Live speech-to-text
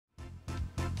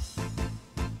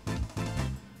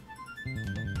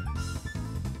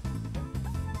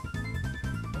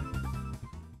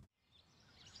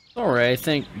Alright, I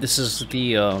think this is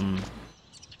the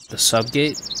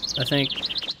subgate, I think.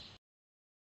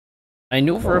 I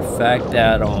know for a fact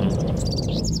that all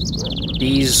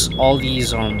these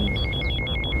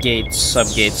gates,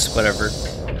 subgates, whatever,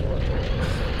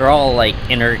 they're all like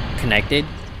interconnected.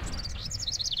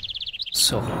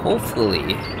 So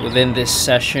hopefully within this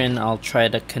session I'll try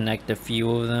to connect a few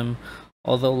of them.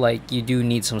 Although like you do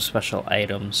need some special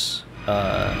items.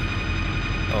 Oh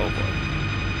boy.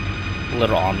 A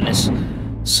little ominous.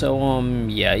 So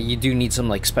yeah, you do need some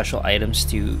like special items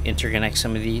to interconnect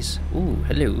some of these. Ooh,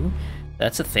 hello.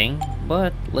 That's a thing.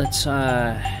 But let's nope,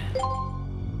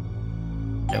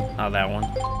 not that one.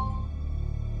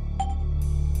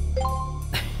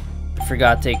 I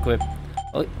forgot to equip.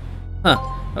 Oh, huh.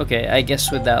 Okay, I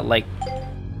guess with that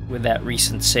with that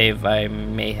recent save I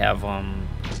may have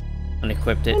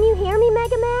unequipped it. Can you hear me,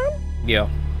 Mega Man? Yeah.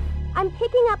 I'm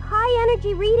picking up high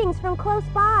energy readings from close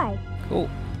by. Cool.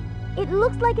 It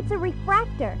looks like it's a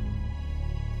refractor.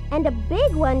 And a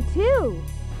big one, too.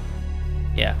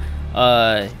 Yeah.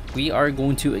 We are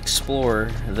going to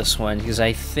explore this one because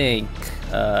I think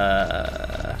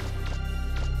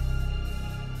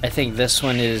this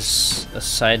one is a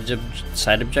side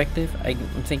objective, I'm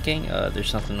thinking.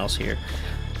 There's nothing else here.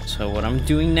 So what I'm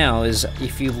doing now is,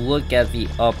 if you look at the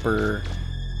upper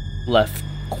left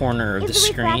corner of the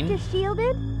screen... Is the refractor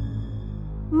shielded?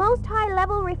 Most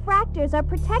high-level refractors are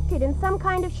protected in some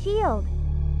kind of shield.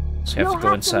 So you have to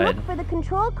go inside. You'll have to look for the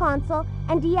control console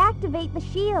and deactivate the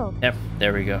shield. Yep,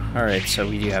 there we go. Alright, so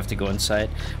we do have to go inside.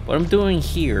 What I'm doing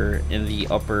here in the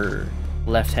upper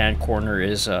left-hand corner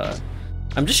is,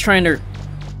 I'm just trying to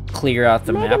clear out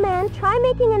the map. Mega Man, try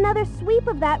making another sweep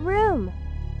of that room.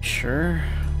 Sure.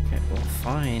 Okay, well,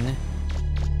 fine.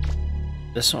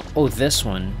 This one? Oh, this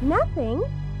one. Nothing.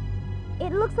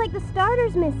 It looks like the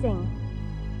starter's missing.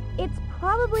 It's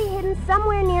probably hidden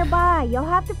somewhere nearby. You'll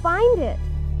have to find it.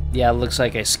 Yeah, it looks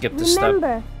like I skipped a step.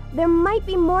 Remember, there might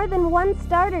be more than one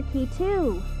starter key,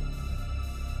 too.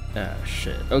 Ah,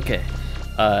 shit. Okay.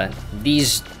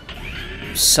 These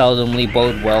seldomly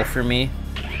bode well for me.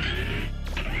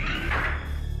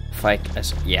 If I...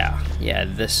 Yeah,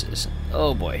 this is...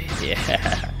 Oh boy,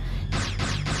 yeah.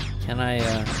 Can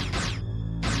I,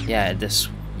 yeah, this...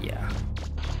 Yeah.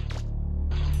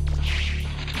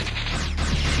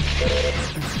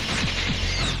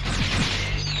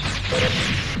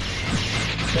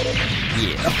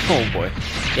 Yeah, oh boy.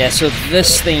 Yeah, so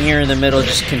this thing here in the middle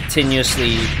just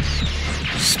continuously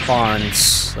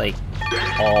spawns, like,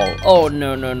 all... Oh,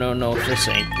 no, this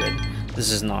ain't good.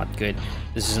 This is not good.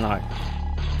 This is not...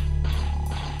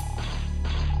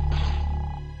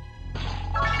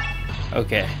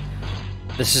 Okay.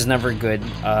 This is never good.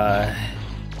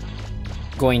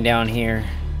 Going down here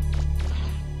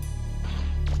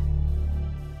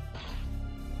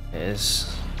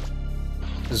is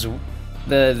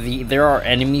there are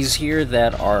enemies here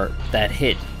that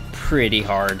hit pretty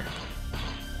hard,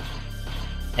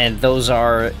 and those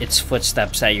are its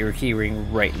footsteps that you're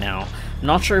hearing right now. I'm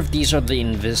not sure if these are the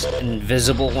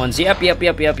invisible ones. Yep. Yeah,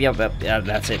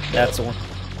 that's it. That's the one.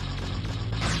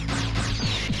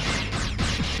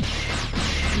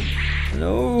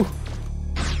 No.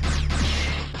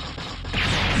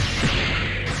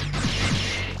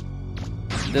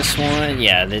 This one,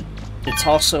 yeah, it's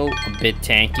also a bit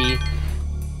tanky.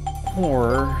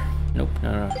 Or nope,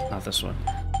 no, not this one.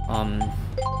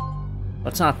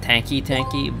 It's not tanky,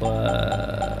 but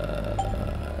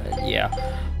yeah.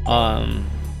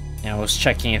 I was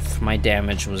checking if my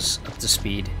damage was up to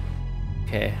speed.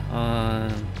 Okay.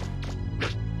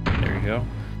 There we go.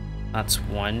 That's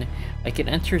one. I can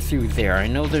enter through there. I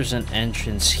know there's an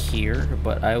entrance here,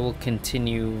 but I will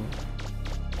continue.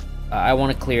 I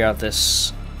want to clear out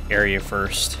this area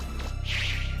first.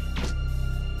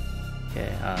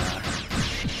 Okay,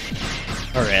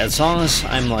 alright, as long as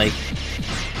I'm like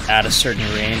at a certain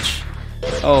range.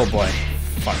 Oh boy.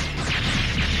 Fuck.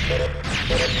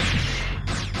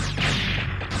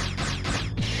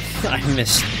 I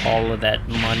missed all of that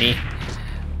money.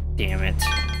 Damn it.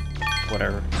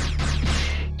 Whatever.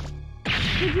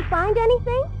 Did you find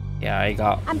anything? Yeah, I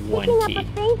got one key. I'm picking up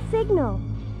a faint signal.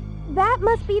 That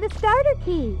must be the starter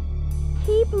key.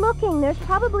 Keep looking. There's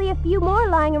probably a few more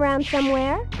lying around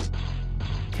somewhere.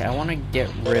 Okay, I want to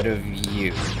get rid of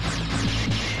you.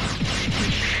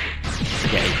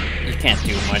 Yeah, you can't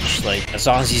do much. Like, as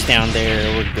long as he's down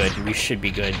there, we're good. We should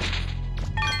be good.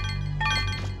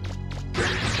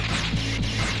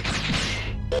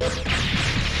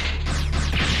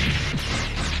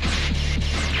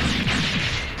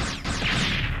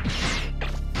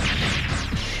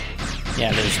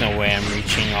 Yeah, there's no way I'm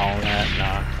reaching all that.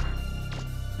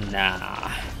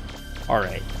 Nah.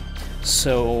 Alright.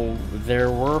 So there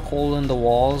were holes in the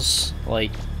walls,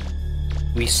 like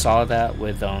we saw that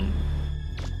with the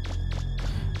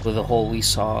hole we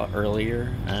saw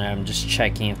earlier, and I'm just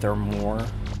checking if there are more.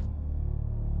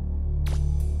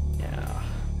 Yeah.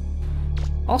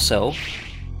 Also,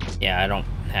 yeah, I don't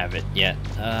have it yet.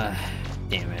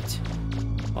 Damn it.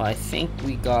 Well, I think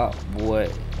we got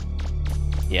what...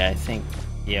 Yeah, I think...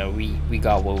 Yeah, we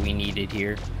got what we needed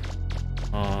here.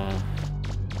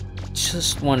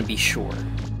 Just want to be sure.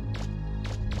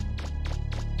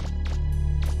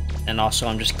 And also,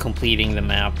 I'm just completing the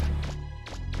map.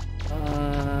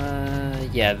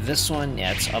 Yeah, this one,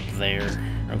 yeah, it's up there.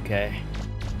 Okay.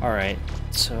 Alright,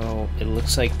 so it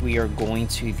looks like we are going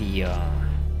to the,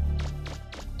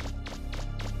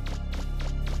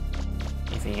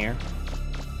 anything here?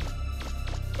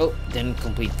 Oh, didn't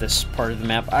complete this part of the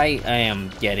map. I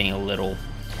am getting a little...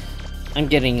 I'm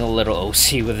getting a little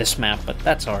OC with this map, but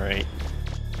that's alright.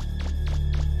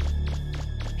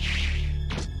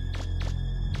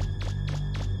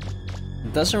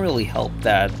 It doesn't really help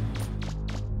that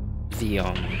the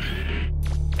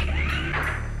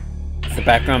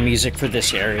background music for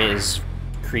this area is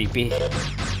creepy.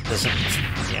 Doesn't...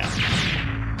 yeah.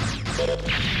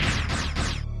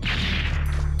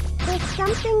 There's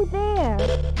something there.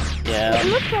 Yeah. It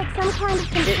looks like some kind of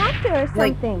compactor or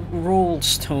something. Like,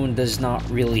 Roll's tone does not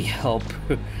really help.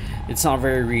 It's not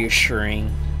very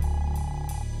reassuring.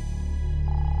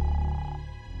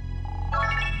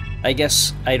 I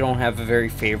guess I don't have a very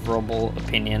favorable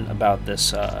opinion about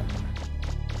this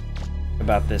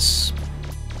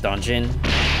dungeon.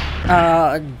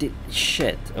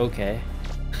 Shit, okay.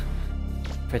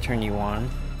 If I turn you on,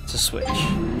 it's a switch.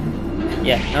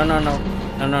 Yeah,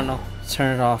 no.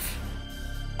 Turn it off.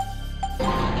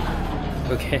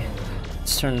 Okay,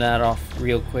 let's turn that off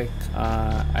real quick.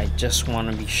 I just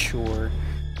want to be sure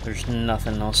there's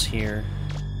nothing else here.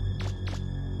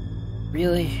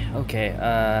 Really? Okay,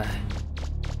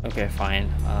 okay,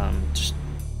 fine. Just...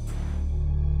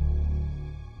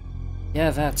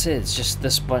 yeah, that's it. It's just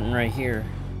this button right here.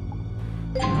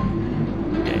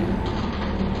 Okay.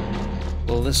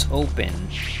 Will this open?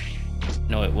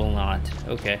 No, it will not.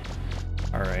 Okay.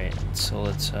 Alright, so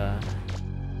let's,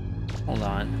 hold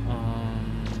on.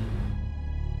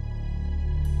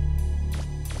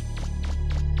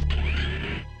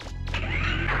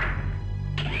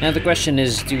 Now the question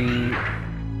is, do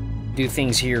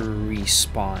things here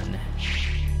respawn?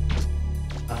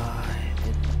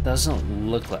 It doesn't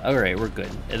look like... alright, we're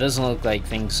good. It doesn't look like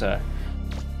things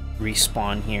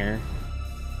respawn here.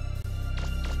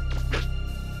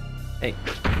 Hey,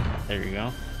 there you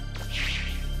go.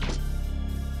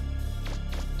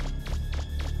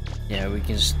 Yeah, we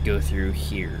can just go through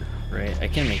here, right? I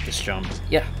can make this jump.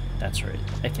 Yeah, that's right.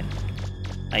 I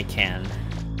can.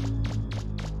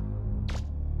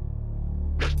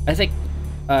 I think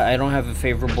I don't have a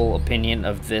favorable opinion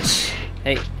of this.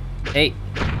 Hey,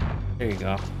 there you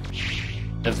go.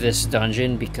 Of this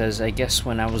dungeon, because I guess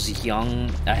when I was young,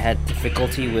 I had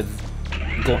difficulty with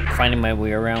finding my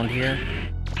way around here.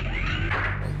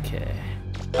 Okay.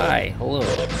 Hi, hello.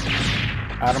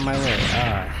 Out of my way.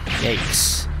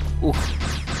 Yikes. Ooh,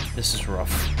 this is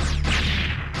rough.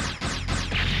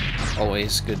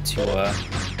 Always good to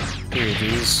clear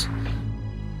these.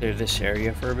 Clear this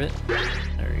area for a bit.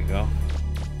 There you go.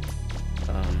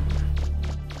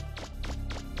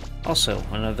 Also,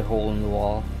 another hole in the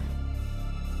wall.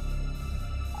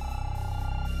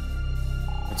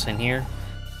 What's in here?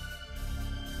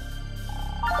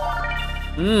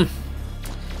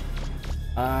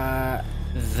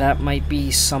 That might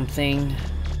be something.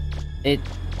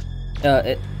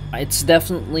 It's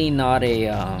definitely not a,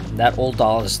 that old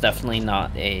doll is definitely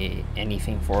not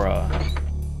anything for a...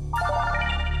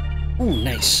 Ooh,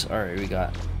 nice. Alright, we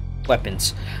got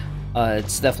weapons.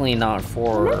 It's definitely not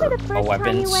for Remember the first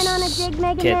time you went on a dig,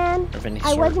 Mega Man?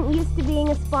 I wasn't used to being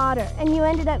a spotter, and you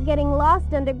ended up getting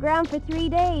lost underground for 3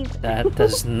 days. That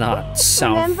does not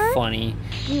sound funny.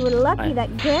 We were lucky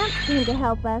that Gramps came to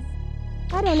help us.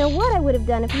 I don't know what I would have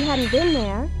done if you hadn't been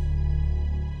there.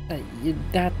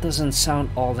 That doesn't sound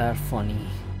all that funny.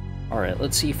 Alright,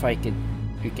 let's see if we could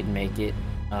make it.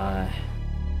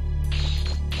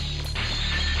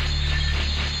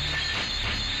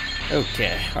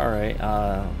 Okay, alright,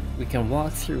 we can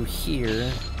walk through here.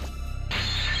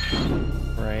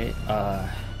 Right,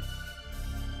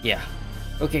 yeah.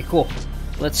 Okay, cool.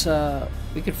 Let's,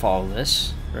 we could follow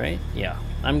this, right? Yeah.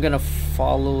 I'm gonna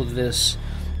follow this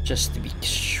just to be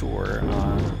sure.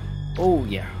 Oh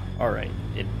yeah, alright.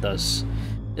 It does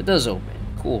open.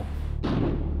 Cool.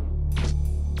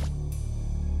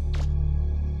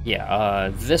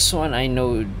 Yeah, this one I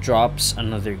know drops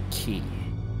another key.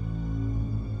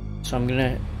 So I'm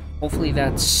gonna... Hopefully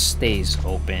that stays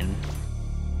open.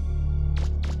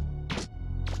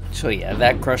 So yeah,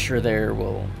 that crusher there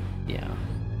will... Yeah,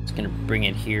 it's gonna bring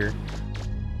it here.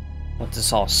 Once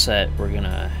it's all set, we're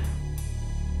gonna...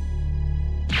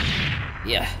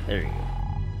 Yeah, there you go.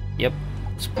 Yep,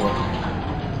 explode.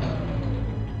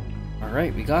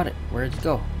 Alright, we got it. Where'd it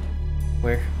go?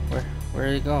 Where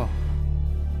did it go?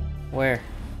 Where?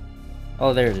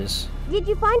 Oh, there it is. Did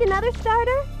you find another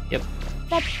starter? Yep.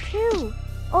 That's 2.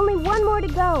 Only 1 more to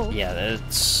go. Yeah,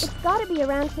 that's... It's gotta be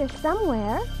around here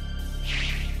somewhere.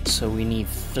 So we need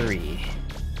 3.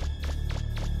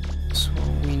 So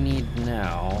what we need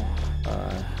now...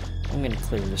 I'm gonna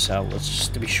clear this out, let's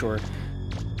just to be sure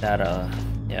that,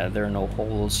 yeah, there are no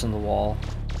holes in the wall.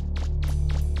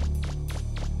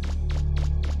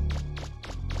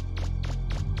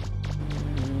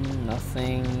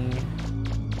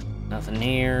 Nothing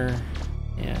here.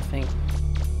 Yeah, I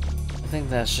think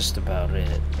that's just about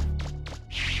it.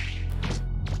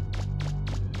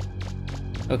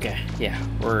 Okay, yeah,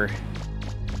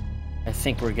 I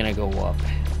think we're gonna go up.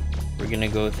 We're gonna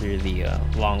go through the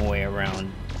long way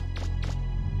around.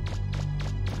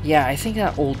 Yeah, I think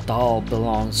that old doll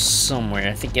belongs somewhere.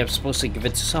 I think I'm supposed to give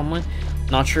it to someone.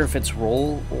 Not sure if it's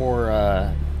Roll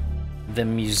or the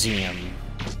museum.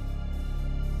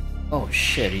 Oh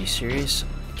shit, are you serious?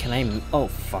 Can I... Oh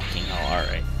fucking hell,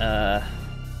 alright.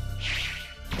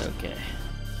 Okay.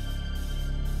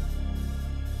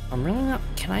 I'm really not...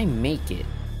 Can I make it?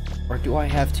 Or do I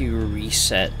have to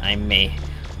reset? I may...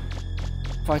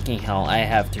 Fucking hell, I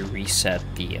have to reset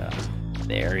the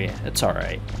area. It's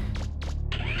alright.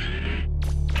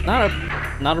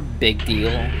 Not a big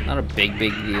deal. Not a big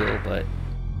deal, but...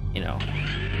 You know...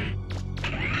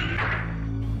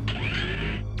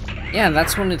 Yeah,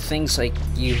 that's one of the things, like,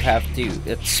 you have to...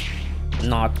 It's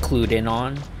not clued in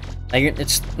on. Like,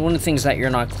 it's one of the things that you're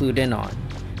not clued in on.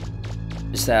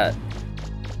 Is that...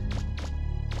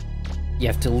 You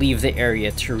have to leave the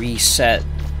area to reset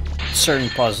certain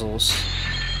puzzles.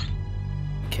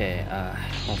 Okay,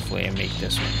 hopefully I make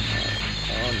this one.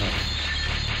 Oh no.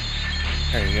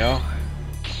 There you go.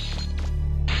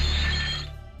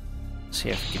 Let's see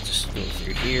if we can just go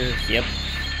through here. Yep.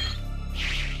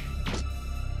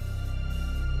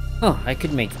 Oh, I could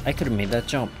have made that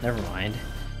jump. Never mind.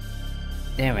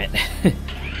 Damn it.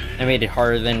 I made it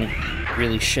harder than it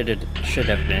really should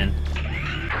have been.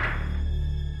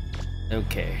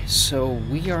 Okay, so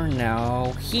we are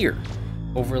now here,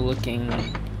 overlooking...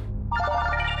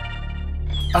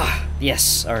 Ah,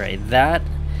 yes, alright, that...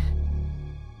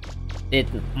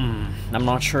 I'm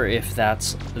not sure if that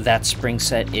spring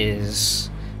set is...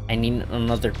 I need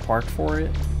another part for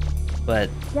it, but...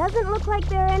 Doesn't look like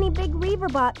there are any big reaver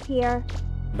bots here.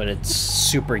 But it's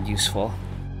super useful.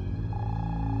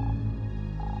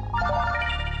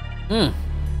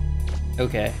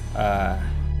 Okay,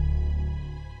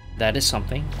 that is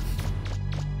something.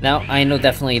 Now, I know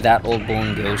definitely that old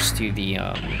bone goes to the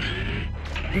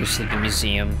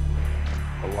museum.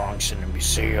 Belongs in the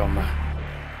museum.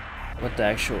 What the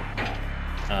actual...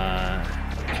 2,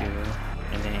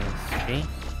 and then 3.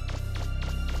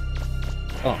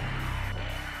 Oh.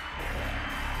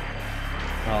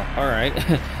 Well, alright.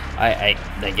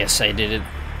 I guess I did it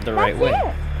the right way.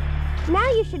 That's it. Now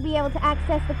you should be able to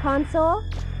access the console.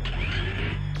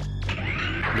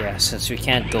 Yeah, since we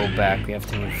can't go back, we have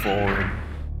to move forward.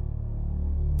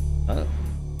 Oh.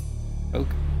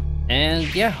 Okay.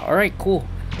 And yeah, alright, cool.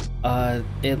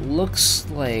 It looks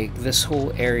like this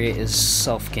whole area is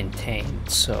self-contained,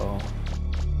 so...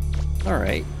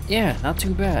 Alright, yeah, not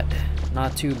too bad.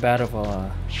 Not too bad of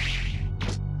a...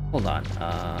 Hold on,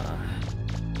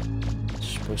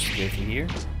 supposed to go through here?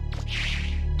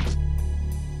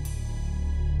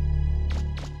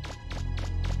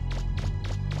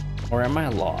 Or am I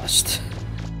lost?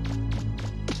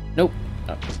 Nope.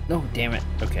 No, damn it.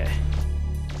 Okay.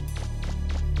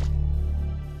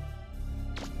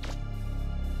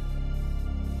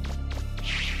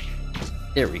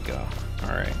 There we go.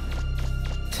 Alright.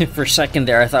 For a second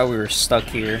there, I thought we were stuck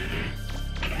here.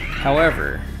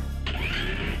 However,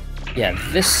 yeah,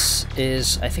 this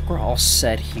is... I think we're all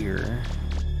set here.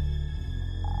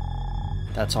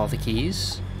 That's all the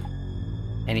keys.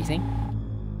 Anything?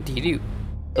 What do you do?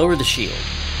 Lower the shield.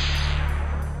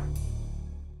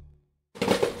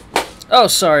 Oh,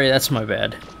 sorry, that's my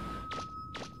bad.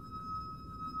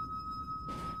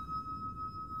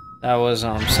 That was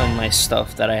some of my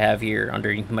stuff that I have here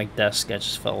underneath my desk that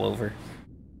just fell over.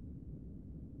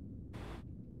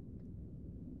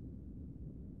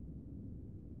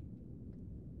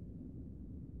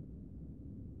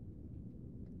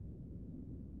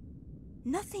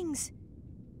 Nothing's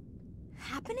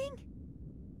happening?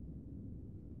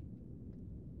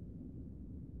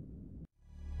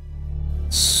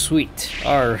 Sweet.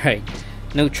 Alright.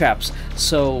 No traps.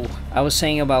 So I was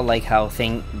saying about like how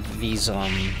these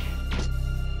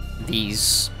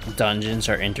dungeons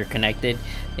are interconnected.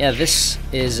 Yeah, this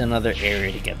is another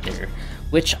area to get there,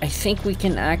 which I think we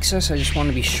can access. I just want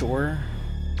to be sure.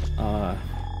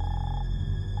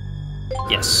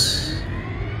 Yes.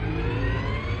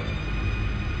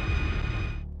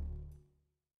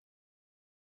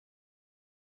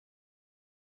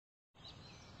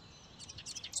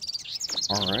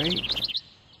 Alright.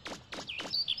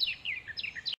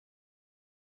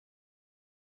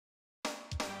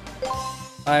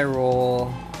 I roll.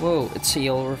 Whoa, it's a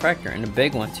yellow refractor and a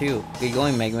big one too. Good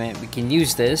going, Mega Man. We can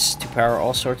use this to power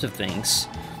all sorts of things.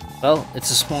 Well,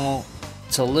 it's a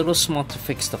little small to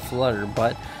fix the flutter,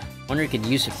 but I wonder what we could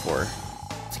use it for.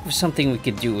 Let's think of something we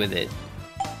could do with it.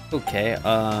 Okay,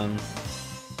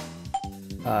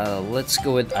 let's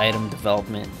go with item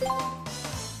development.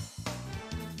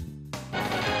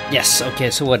 Yes,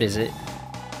 okay, so what is it?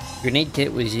 Grenade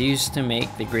kit was used to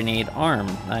make the grenade arm.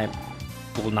 I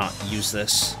will not use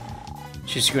this.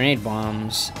 Shoots grenade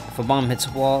bombs. If a bomb hits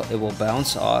a wall, it will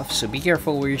bounce off, so be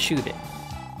careful where you shoot it.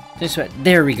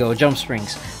 There we go, jump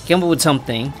springs. Came up with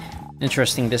something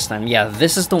interesting this time. Yeah,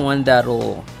 this is the one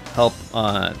that'll help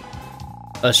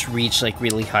us reach like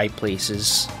really high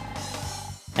places.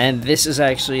 And this is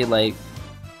actually like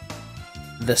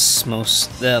the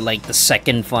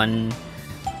second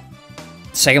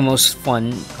most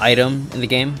fun item in the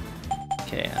game.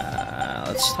 Okay,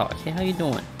 let's talk. Hey, how you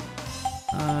doing?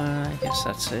 I guess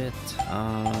that's it.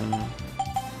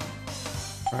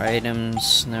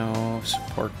 Items, no.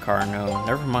 Support car, no.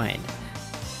 Never mind.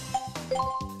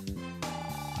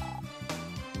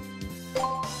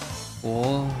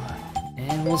 Cool.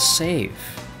 And we'll save.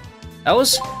 That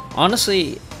was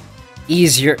honestly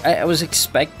easier. I was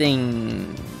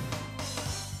expecting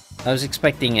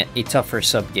a tougher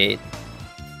subgate.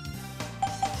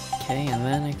 Okay, and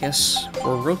then I guess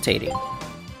we're rotating.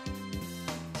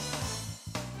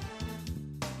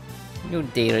 Yo,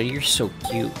 Data, you're so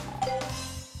cute.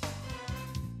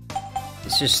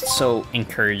 It's just so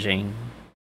encouraging.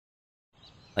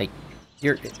 Like,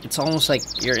 it's almost like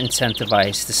you're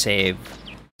incentivized to save.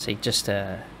 Say, just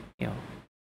you know,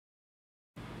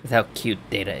 with how cute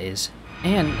Data is.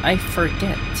 And I forgot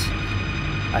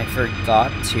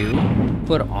to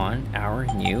put on our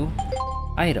new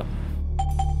item.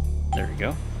 There we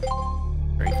go.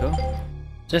 There we go.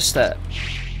 Just that.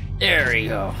 There we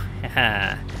go.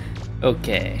 Haha.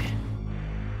 Okay.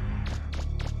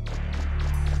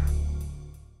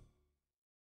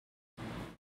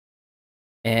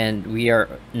 And we are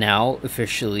now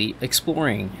officially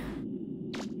exploring.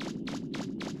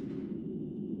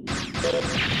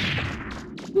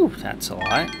 Ooh, that's a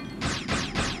lot.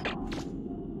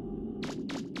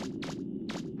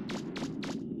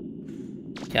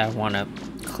 Okay, I want to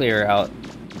clear out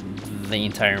the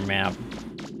entire map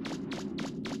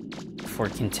before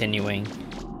continuing.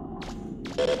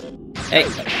 Hey,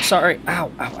 sorry.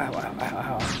 Ow, ow, ow, ow, ow,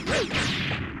 ow.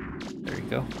 There you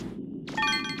go.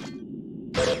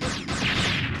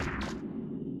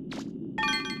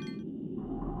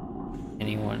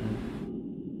 Anyone?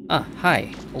 Ah,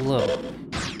 hi. Hello.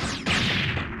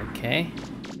 Okay.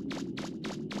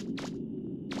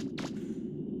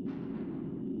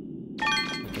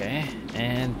 Okay,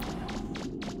 and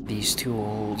these two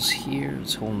holes here.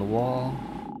 Let's hole in the wall.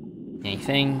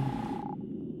 Anything?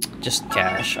 Just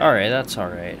cash. Alright, that's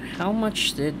alright. How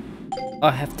much did... Oh,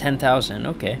 I have 10,000.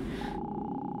 Okay.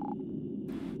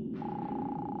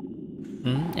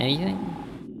 Anything?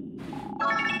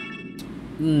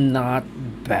 Not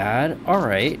bad.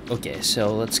 Alright. Okay,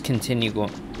 so let's continue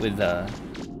going with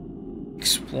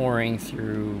exploring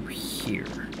through here.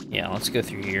 Yeah, let's go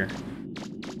through here.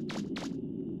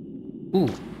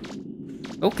 Ooh.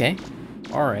 Okay.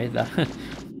 Alright.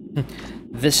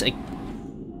 This,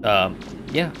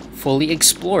 yeah, fully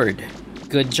explored.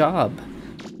 Good job.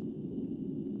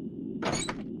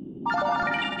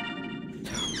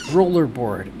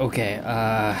 Rollerboard. Okay,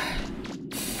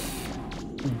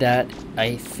 that,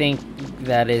 I think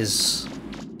that is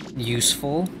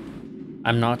useful.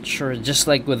 I'm not sure, just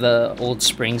like with the old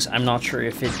springs, I'm not sure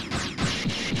if it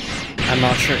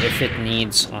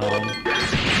needs, I'm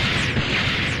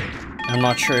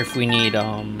not sure if we need,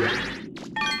 I'm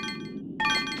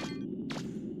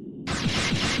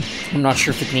not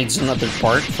sure if it needs another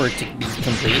part for it to be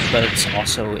complete, but it's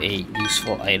also a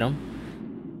useful item.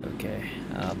 Okay,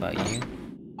 how about you?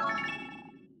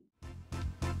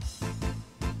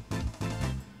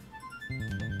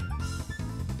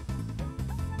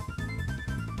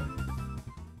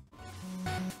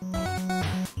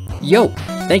 Yo,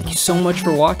 thank you so much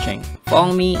for watching.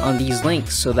 Follow me on these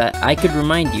links so that I could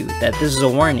remind you that this is a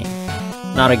warning,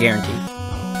 not a guarantee.